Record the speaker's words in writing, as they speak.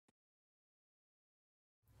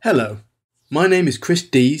Hello, my name is Chris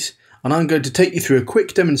Dees and I'm going to take you through a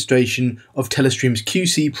quick demonstration of Telestream's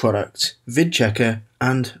QC products, Vidchecker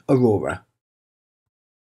and Aurora.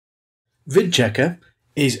 Vidchecker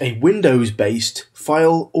is a Windows-based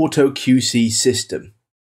file auto QC system.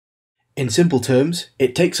 In simple terms,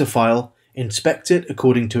 it takes a file, inspects it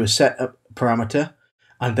according to a set parameter,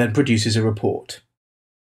 and then produces a report.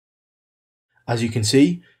 As you can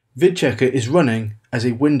see, Vidchecker is running as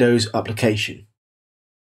a Windows application.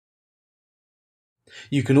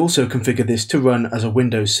 You can also configure this to run as a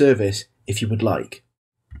Windows service if you would like.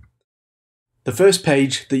 The first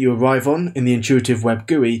page that you arrive on in the Intuitive Web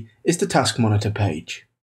GUI is the Task Monitor page.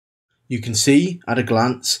 You can see, at a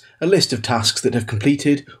glance, a list of tasks that have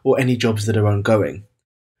completed or any jobs that are ongoing.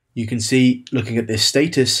 You can see, looking at this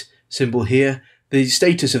status symbol here, the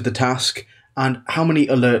status of the task and how many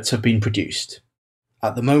alerts have been produced.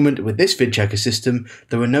 At the moment, with this Vidchecker system,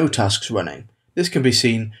 there are no tasks running. This can be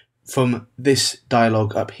seen from this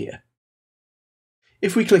dialog up here.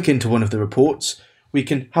 If we click into one of the reports, we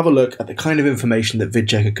can have a look at the kind of information that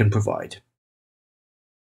Vidchecker can provide.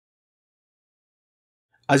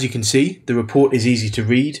 As you can see, the report is easy to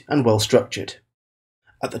read and well structured.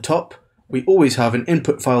 At the top, we always have an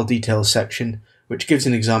input file details section, which gives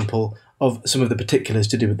an example of some of the particulars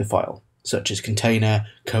to do with the file, such as container,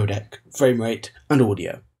 codec, frame rate, and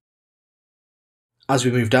audio. As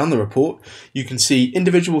we move down the report, you can see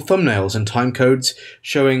individual thumbnails and timecodes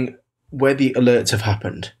showing where the alerts have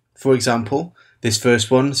happened. For example, this first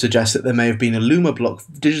one suggests that there may have been a Luma block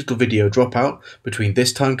digital video dropout between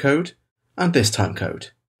this timecode and this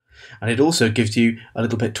timecode. And it also gives you a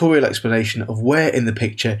little pictorial explanation of where in the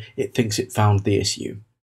picture it thinks it found the issue.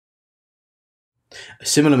 A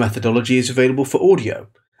similar methodology is available for audio.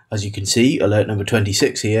 As you can see, alert number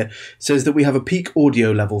 26 here says that we have a peak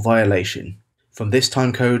audio level violation from this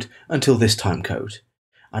timecode until this timecode,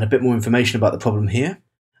 and a bit more information about the problem here,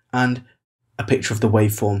 and a picture of the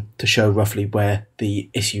waveform to show roughly where the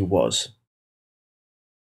issue was.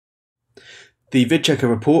 The Vidchecker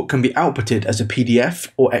report can be outputted as a PDF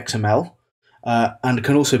or XML, and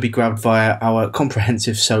can also be grabbed via our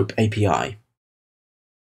comprehensive SOAP API.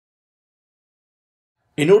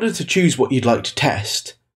 In order to choose what you'd like to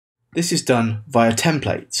test, this is done via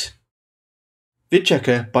templates.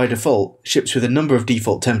 Vidchecker, by default, ships with a number of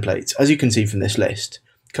default templates, as you can see from this list,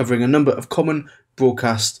 covering a number of common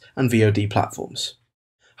broadcast and VOD platforms.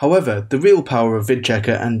 However, the real power of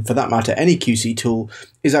Vidchecker, and for that matter any QC tool,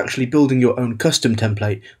 is actually building your own custom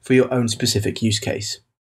template for your own specific use case.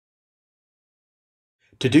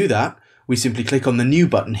 To do that, we simply click on the New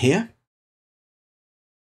button here,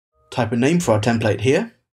 type a name for our template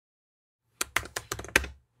here,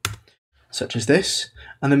 such as this,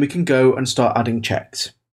 and then we can go and start adding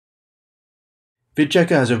checks. Vidchecker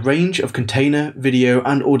has a range of container, video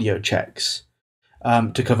and audio checks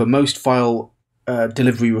to cover most file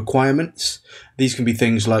delivery requirements. These can be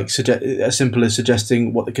things like as simple as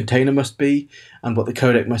suggesting what the container must be and what the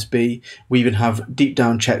codec must be. We even have deep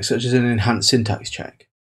down checks such as an enhanced syntax check.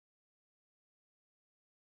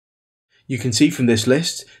 You can see from this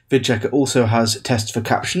list, Vidchecker also has tests for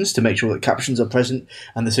captions to make sure that captions are present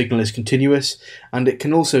and the signal is continuous, and it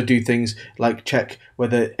can also do things like check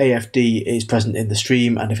whether AFD is present in the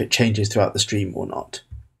stream and if it changes throughout the stream or not.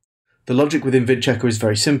 The logic within Vidchecker is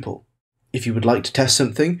very simple. If you would like to test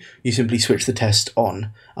something, you simply switch the test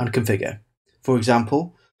on and configure. For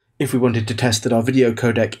example, if we wanted to test that our video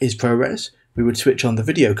codec is ProRes, we would switch on the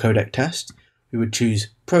video codec test, we would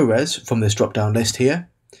choose ProRes from this drop-down list here,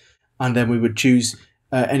 and then we would choose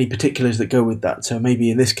any particulars that go with that. So maybe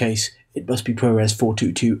in this case, it must be ProRes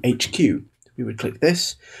 422HQ. We would click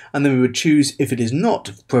this, and then we would choose if it is not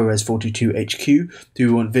ProRes 422HQ, do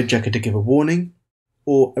we want Vidchecker to give a warning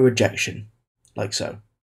or a rejection, like so.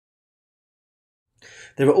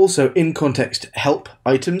 There are also in-context help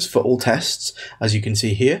items for all tests, as you can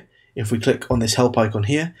see here. If we click on this help icon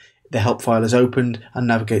here, the help file is opened and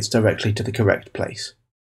navigates directly to the correct place.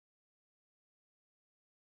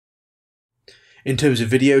 In terms of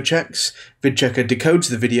video checks, Vidchecker decodes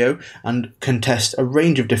the video and can test a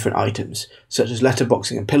range of different items, such as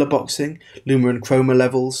letterboxing and pillarboxing, luma and chroma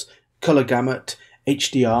levels, color gamut,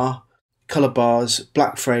 HDR, color bars,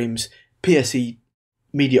 black frames, PSE,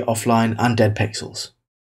 media offline, and dead pixels.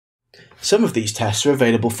 Some of these tests are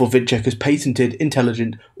available for Vidchecker's patented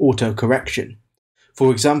intelligent auto-correction.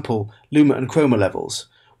 For example, luma and chroma levels.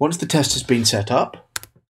 Once the test has been set up,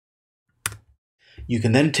 you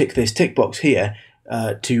can then tick this tick box here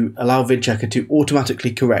to allow Vidchecker to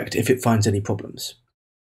automatically correct if it finds any problems.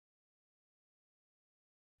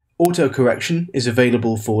 Auto correction is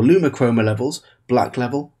available for luma chroma levels, black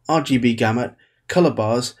level, RGB gamut, color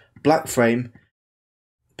bars, black frame,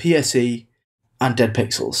 PSE, and dead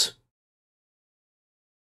pixels.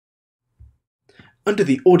 Under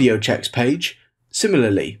the Audio Checks page,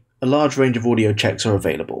 similarly, a large range of audio checks are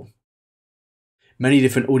available. Many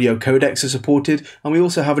different audio codecs are supported, and we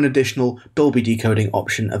also have an additional Dolby decoding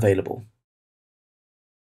option available.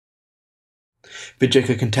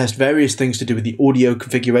 Vidchecker can test various things to do with the audio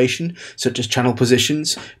configuration, such as channel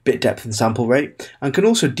positions, bit depth and sample rate, and can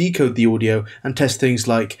also decode the audio and test things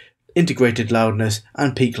like integrated loudness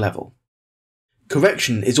and peak level.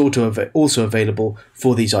 Correction is also available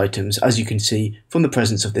for these items, as you can see from the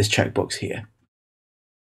presence of this checkbox here.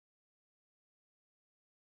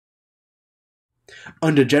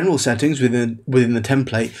 Under General Settings within the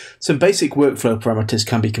template, some basic workflow parameters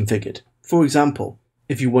can be configured. For example,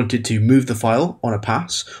 if you wanted to move the file on a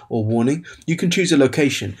pass or warning, you can choose a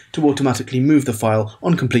location to automatically move the file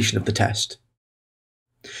on completion of the test.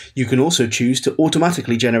 You can also choose to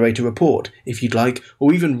automatically generate a report if you'd like,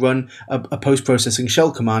 or even run a post-processing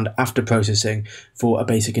shell command after processing for a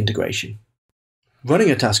basic integration.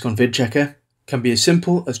 Running a task on Vidchecker can be as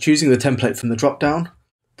simple as choosing the template from the drop-down,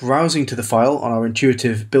 browsing to the file on our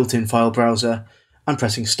intuitive built-in file browser, and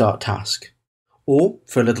pressing Start Task. Or,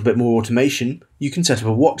 for a little bit more automation, you can set up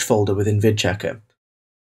a watch folder within Vidchecker.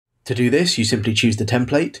 To do this, you simply choose the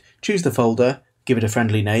template, choose the folder, give it a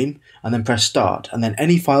friendly name, and then press Start, and then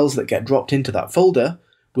any files that get dropped into that folder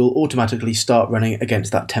will automatically start running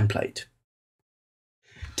against that template.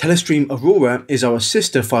 Telestream Aurora is our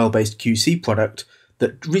sister file-based QC product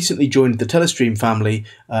that recently joined the Telestream family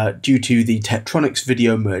due to the Tektronix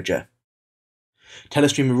video merger.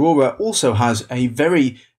 Telestream Aurora also has a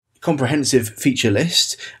very comprehensive feature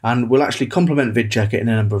list and will actually complement Vidchecker in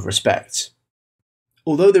a number of respects.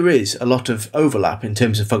 Although there is a lot of overlap in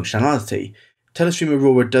terms of functionality, Telestream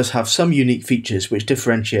Aurora does have some unique features which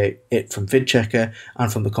differentiate it from Vidchecker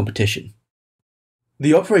and from the competition.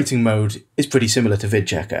 The operating mode is pretty similar to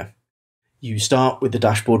Vidchecker. You start with the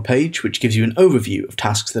dashboard page, which gives you an overview of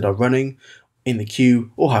tasks that are running, in the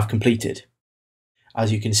queue, or have completed.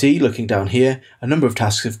 As you can see, looking down here, a number of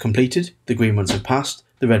tasks have completed, the green ones have passed,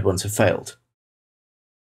 the red ones have failed.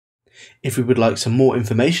 If we would like some more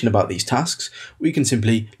information about these tasks, we can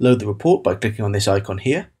simply load the report by clicking on this icon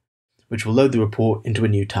here, which will load the report into a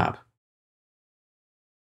new tab.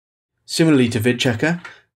 Similarly to Vidchecker,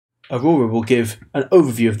 Aurora will give an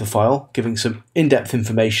overview of the file, giving some in-depth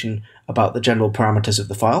information about the general parameters of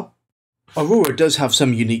the file. Aurora does have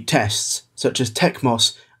some unique tests, such as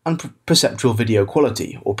TechMOS and Perceptual Video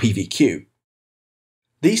Quality, or PVQ.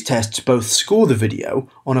 These tests both score the video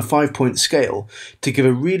on a 5-point scale to give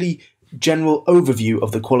a really general overview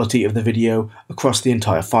of the quality of the video across the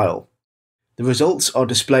entire file. The results are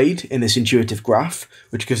displayed in this intuitive graph,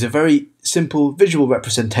 which gives a very simple visual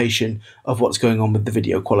representation of what's going on with the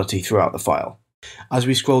video quality throughout the file. As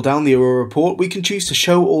we scroll down the Aurora report, we can choose to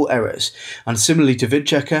show all errors, and similarly to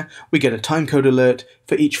Vidchecker, we get a timecode alert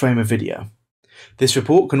for each frame of video. This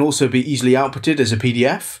report can also be easily outputted as a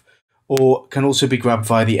PDF, or can also be grabbed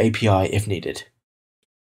via the API if needed.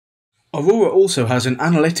 Aurora also has an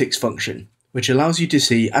analytics function, which allows you to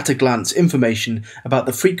see at a glance information about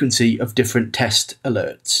the frequency of different test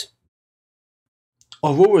alerts.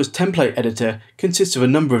 Aurora's template editor consists of a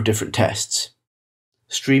number of different tests.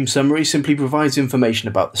 Stream Summary simply provides information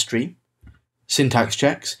about the stream. Syntax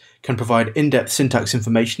Checks can provide in-depth syntax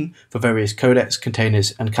information for various codecs,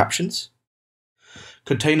 containers, and captions.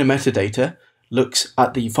 Container Metadata looks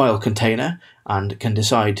at the file container and can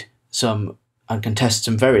test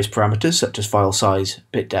some various parameters such as file size,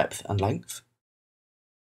 bit depth, and length.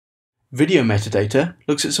 Video Metadata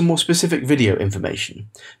looks at some more specific video information,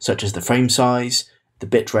 such as the frame size, the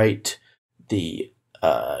bit rate, the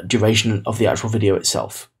duration of the actual video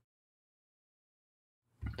itself.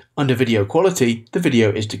 Under Video Quality, the video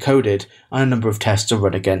is decoded and a number of tests are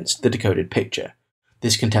run against the decoded picture.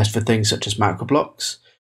 This can test for things such as macro blocks,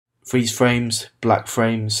 freeze frames, black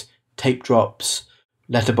frames, tape drops,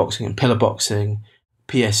 letterboxing and pillarboxing,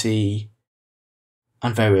 PSE,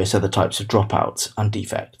 and various other types of dropouts and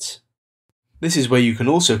defects. This is where you can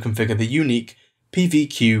also configure the unique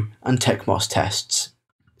PVQ and TechMOS tests.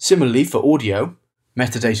 Similarly for audio,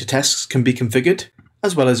 metadata tests can be configured,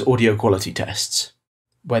 as well as audio quality tests,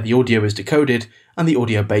 where the audio is decoded and the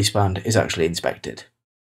audio baseband is actually inspected.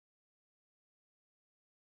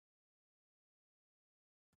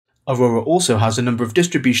 Aurora also has a number of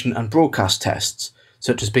distribution and broadcast tests,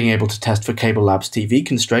 such as being able to test for Cable Labs TV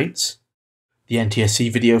constraints, the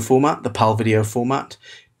NTSC video format, the PAL video format,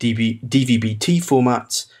 DVB-T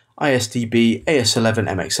formats, ISDB, AS11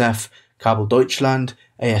 MXF, Kabel Deutschland,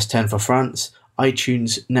 AS10 for France,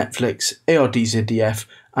 iTunes, Netflix, ARDZDF,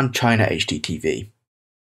 and China HDTV.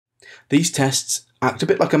 These tests act a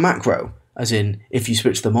bit like a macro, as in, if you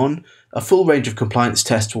switch them on, a full range of compliance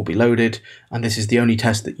tests will be loaded, and this is the only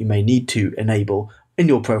test that you may need to enable in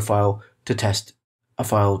your profile to test a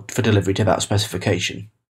file for delivery to that specification.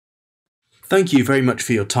 Thank you very much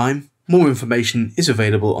for your time. More information is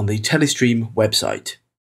available on the Telestream website.